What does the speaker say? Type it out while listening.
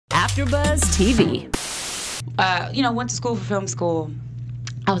AfterBuzz TV. You know, went to school for film school.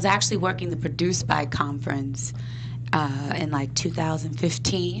 I was actually working the Produce By conference in like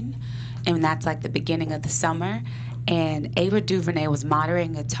 2015, and that's like the beginning of the summer. And Ava DuVernay was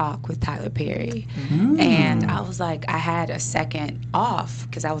moderating a talk with Tyler Perry. And I was like, I had a second off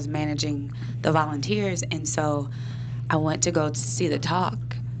because I was managing the volunteers, and so I went to go to see the talk.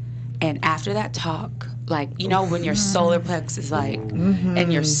 And after that talk, like, you know, when your solar plex is like,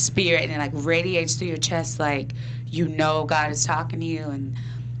 and your spirit, and it like radiates through your chest, like, you know God is talking to you. And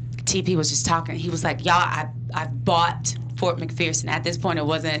TP was just talking. He was like, y'all, I bought Fort McPherson. At this point, it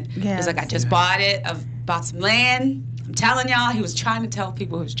wasn't, it was like, I just bought it. I've bought some land. I'm telling y'all, he was trying to tell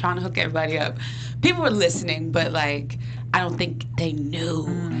people, he was trying to hook everybody up. People were listening, but like, I don't think they knew.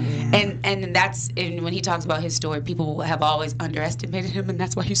 And that's, and when he talks about his story, people have always underestimated him, and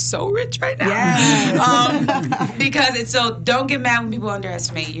that's why he's so rich right now. Because it's so, don't get mad when people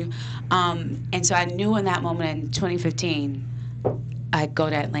underestimate you. And so I knew in that moment in 2015, I'd go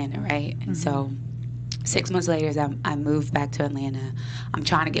to Atlanta, right? And so 6 months later, I moved back to Atlanta. I'm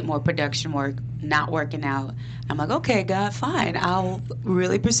trying to get more production work, not working out. I'm like, okay, God, fine. I'll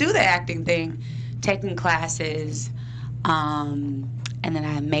really pursue the acting thing, taking classes. And then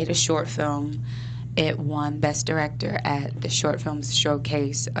I made a short film. It won Best Director at the Short Films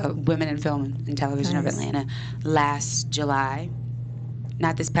Showcase of Women in Film and Television of Atlanta last July.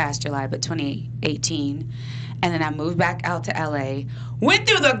 Not this past July, but 2018. And then I moved back out to LA. Went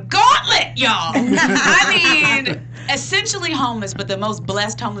through the gauntlet, y'all. I mean, essentially homeless, but the most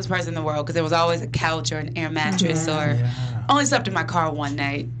blessed homeless person in the world, because there was always a couch or an air mattress, or only slept in my car one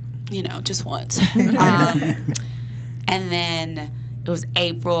night, you know, just once. And then it was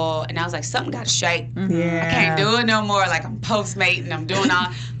April, and I was like, something got to shake. I can't do it no more. Like, I'm Postmating, I'm doing all,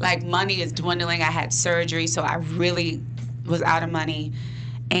 like, money is dwindling. I had surgery, so I really was out of money.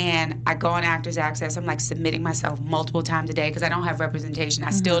 And I go on Actors Access. I'm like submitting myself multiple times a day because I don't have representation.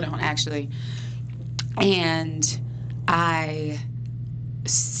 I still don't, actually. And I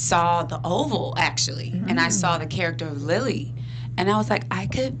saw The Oval, actually, and I saw the character of Lily. And I was like, I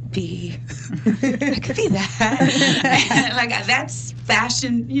could be that. And, like, that's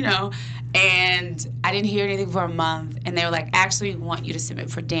fashion, you know. And I didn't hear anything for a month. And they were like, actually, we want you to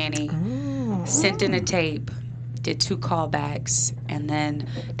submit for Danny. Sent in a tape, did 2 callbacks. And then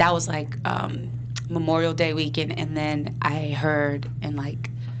that was like Memorial Day weekend. And then I heard in like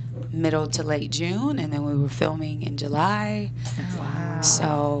middle to late June. And then we were filming in July.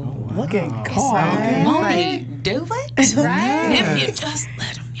 So look at God. Won't he do it? Right. If you just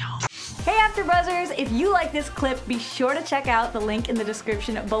let him, y'all. Hey AfterBuzzers, if you like this clip, be sure to check out the link in the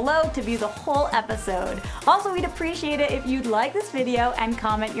description below to view the whole episode. Also, we'd appreciate it if you'd like this video and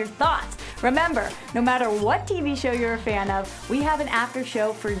comment your thoughts. Remember, no matter what TV show you're a fan of, we have an after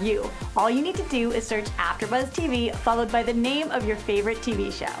show for you. All you need to do is search AfterBuzz TV followed by the name of your favorite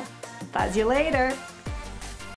TV show. Buzz you later.